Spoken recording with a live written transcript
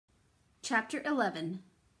Chapter 11.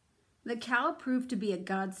 The cow proved to be a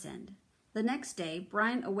godsend. The next day,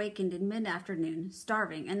 Brian awakened in mid-afternoon,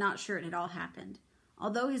 starving and not sure it had all happened,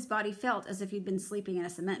 although his body felt as if he'd been sleeping in a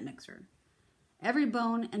cement mixer. Every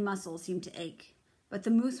bone and muscle seemed to ache, but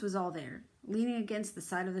the moose was all there, leaning against the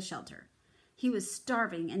side of the shelter. He was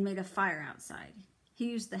starving and made a fire outside.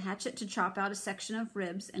 He used the hatchet to chop out a section of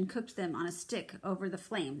ribs and cooked them on a stick over the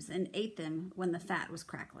flames and ate them when the fat was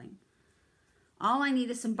crackling. "All I need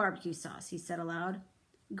is some barbecue sauce," he said aloud,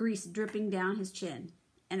 grease dripping down his chin,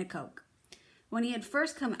 and a Coke. When he had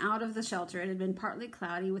first come out of the shelter, it had been partly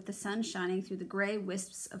cloudy with the sun shining through the gray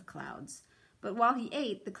wisps of clouds. But while he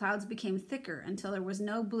ate, the clouds became thicker until there was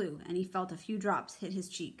no blue, and he felt a few drops hit his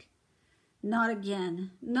cheek. Not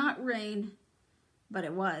again. Not rain. But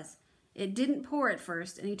it was. It didn't pour at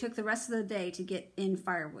first, and he took the rest of the day to get in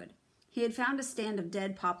firewood. He had found a stand of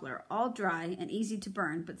dead poplar, all dry and easy to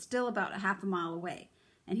burn, but still about half a mile away,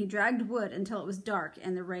 and he dragged wood until it was dark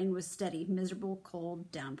and the rain was steady, miserable,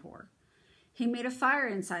 cold downpour. He made a fire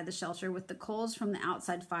inside the shelter with the coals from the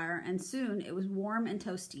outside fire, and soon it was warm and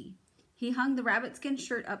toasty. He hung the rabbit-skin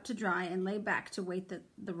shirt up to dry and lay back to wait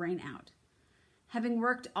the rain out. Having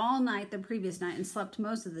worked all night the previous night and slept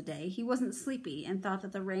most of the day, he wasn't sleepy and thought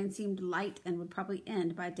that the rain seemed light and would probably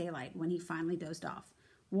end by daylight when he finally dozed off.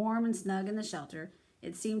 Warm and snug in the shelter,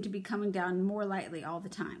 it seemed to be coming down more lightly all the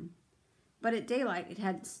time. But at daylight, it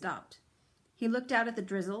hadn't stopped. He looked out at the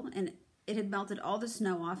drizzle, and it had melted all the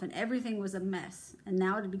snow off, and everything was a mess. And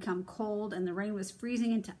now it had become cold, and the rain was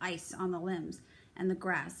freezing into ice on the limbs and the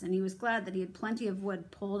grass, and he was glad that he had plenty of wood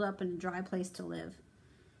pulled up in a dry place to live.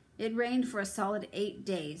 It rained for a solid 8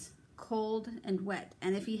 days, cold and wet,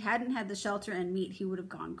 and if he hadn't had the shelter and meat, he would have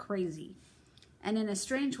gone crazy. And in a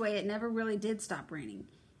strange way, it never really did stop raining.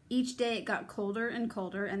 Each day it got colder and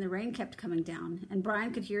colder, and the rain kept coming down, and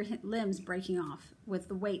Brian could hear limbs breaking off with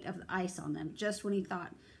the weight of the ice on them. Just when he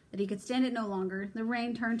thought that he could stand it no longer, the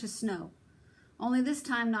rain turned to snow. Only this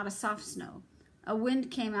time not a soft snow. A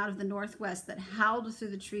wind came out of the northwest that howled through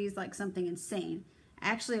the trees like something insane,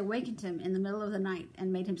 actually awakened him in the middle of the night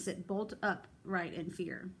and made him sit bolt upright in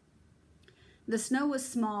fear. The snow was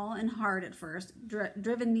small and hard at first,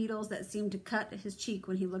 driven needles that seemed to cut his cheek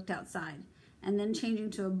when he looked outside, and then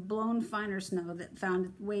changing to a blown finer snow that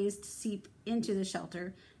found ways to seep into the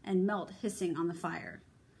shelter and melt hissing on the fire.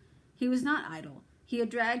 He was not idle. He had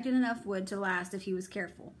dragged in enough wood to last if he was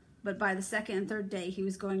careful, but by the second and third day he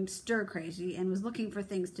was going stir-crazy and was looking for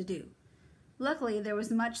things to do. Luckily, there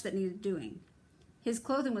was much that needed doing. His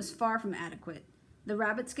clothing was far from adequate. The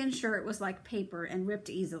rabbit-skin shirt was like paper and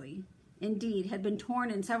ripped easily. Indeed, had been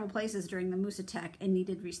torn in several places during the moose attack and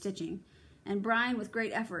needed restitching, and Brian, with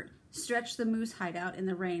great effort, stretched the moose hide out in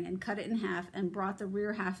the rain and cut it in half and brought the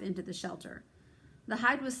rear half into the shelter. The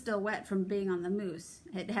hide was still wet from being on the moose.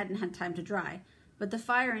 It hadn't had time to dry, but the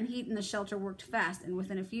fire and heat in the shelter worked fast, and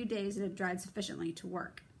within a few days it had dried sufficiently to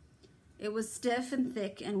work. It was stiff and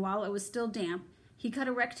thick, and while it was still damp, he cut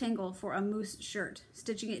a rectangle for a moose shirt,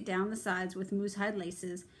 stitching it down the sides with moose hide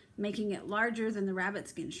laces, making it larger than the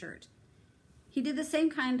rabbit-skin shirt. He did the same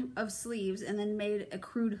kind of sleeves and then made a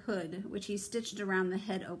crude hood, which he stitched around the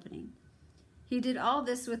head opening. He did all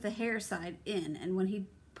this with the hair side in, and when he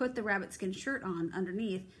put the rabbit-skin shirt on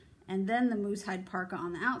underneath and then the moose hide parka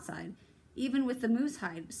on the outside, even with the moose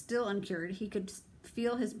hide still uncured, he could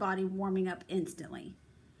feel his body warming up instantly.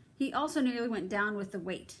 He also nearly went down with the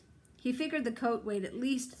weight. He figured the coat weighed at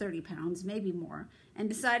least 30 pounds, maybe more, and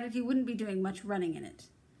decided he wouldn't be doing much running in it.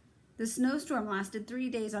 The snowstorm lasted 3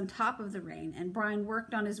 days on top of the rain, and Brian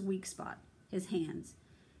worked on his weak spot, his hands.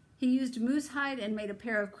 He used moose hide and made a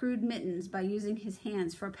pair of crude mittens by using his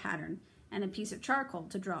hands for a pattern and a piece of charcoal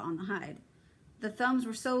to draw on the hide. The thumbs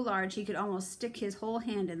were so large he could almost stick his whole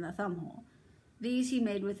hand in the thumb hole. These he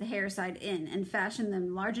made with the hair side in and fashioned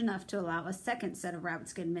them large enough to allow a second set of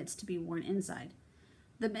rabbit-skin mitts to be worn inside.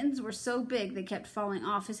 The mittens were so big they kept falling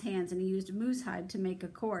off his hands, and he used moose hide to make a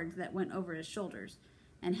cord that went over his shoulders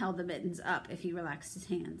and held the mittens up if he relaxed his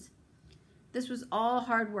hands. This was all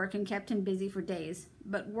hard work and kept him busy for days,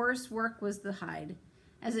 but worse work was the hide.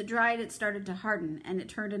 As it dried, it started to harden, and it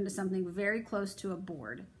turned into something very close to a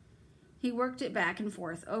board. He worked it back and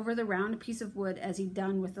forth over the round piece of wood as he'd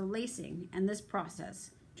done with the lacing, and this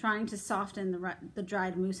process, trying to soften the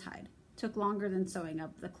dried moose hide, took longer than sewing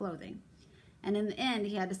up the clothing, and in the end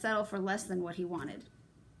he had to settle for less than what he wanted.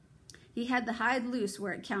 He had the hide loose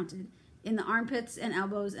where it counted, in the armpits and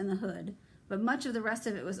elbows and the hood, but much of the rest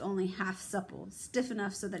of it was only half supple, stiff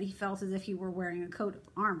enough so that he felt as if he were wearing a coat of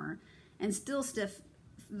armor, and still stiff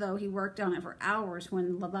though he worked on it for hours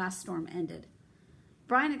when the last storm ended.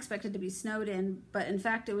 Brian expected to be snowed in, but in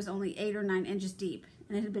fact it was only 8 or 9 inches deep,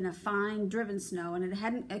 and it had been a fine, driven snow, and it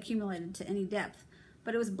hadn't accumulated to any depth,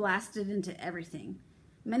 but it was blasted into everything.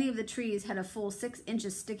 Many of the trees had a full 6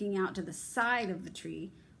 inches sticking out to the side of the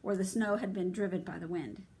tree where the snow had been driven by the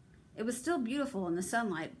wind. It was still beautiful in the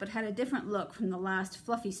sunlight, but had a different look from the last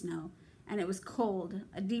fluffy snow, and it was cold,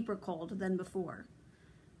 a deeper cold than before.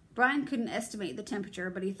 Brian couldn't estimate the temperature,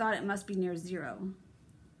 but he thought it must be near 0.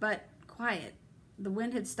 But quiet. The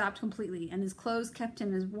wind had stopped completely, and his clothes kept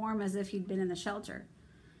him as warm as if he'd been in the shelter.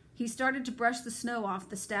 He started to brush the snow off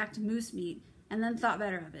the stacked moose meat, and then thought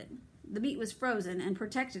better of it. The meat was frozen and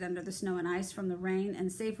protected under the snow and ice from the rain,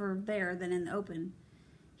 and safer there than in the open.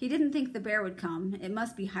 He didn't think the bear would come. It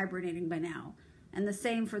must be hibernating by now, and the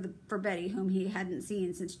same for Betty, whom he hadn't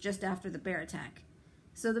seen since just after the bear attack.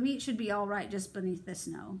 So the meat should be all right just beneath the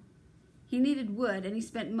snow. He needed wood, and he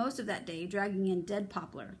spent most of that day dragging in dead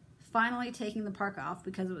poplar, finally taking the parka off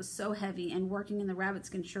because it was so heavy and working in the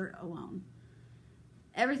rabbitskin shirt alone.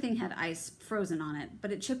 Everything had ice frozen on it,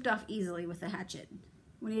 but it chipped off easily with the hatchet.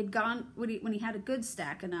 When he had a good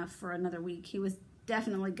stack enough for another week, he was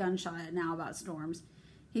definitely gun-shy now about storms.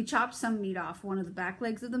 He chopped some meat off one of the back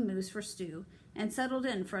legs of the moose for stew and settled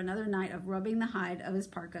in for another night of rubbing the hide of his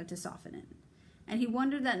parka to soften it. And he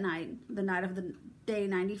wondered that night, the night of the day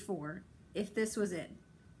 94, if this was it.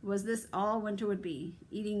 Was this all winter would be,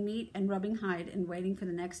 eating meat and rubbing hide and waiting for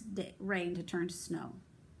the next rain to turn to snow?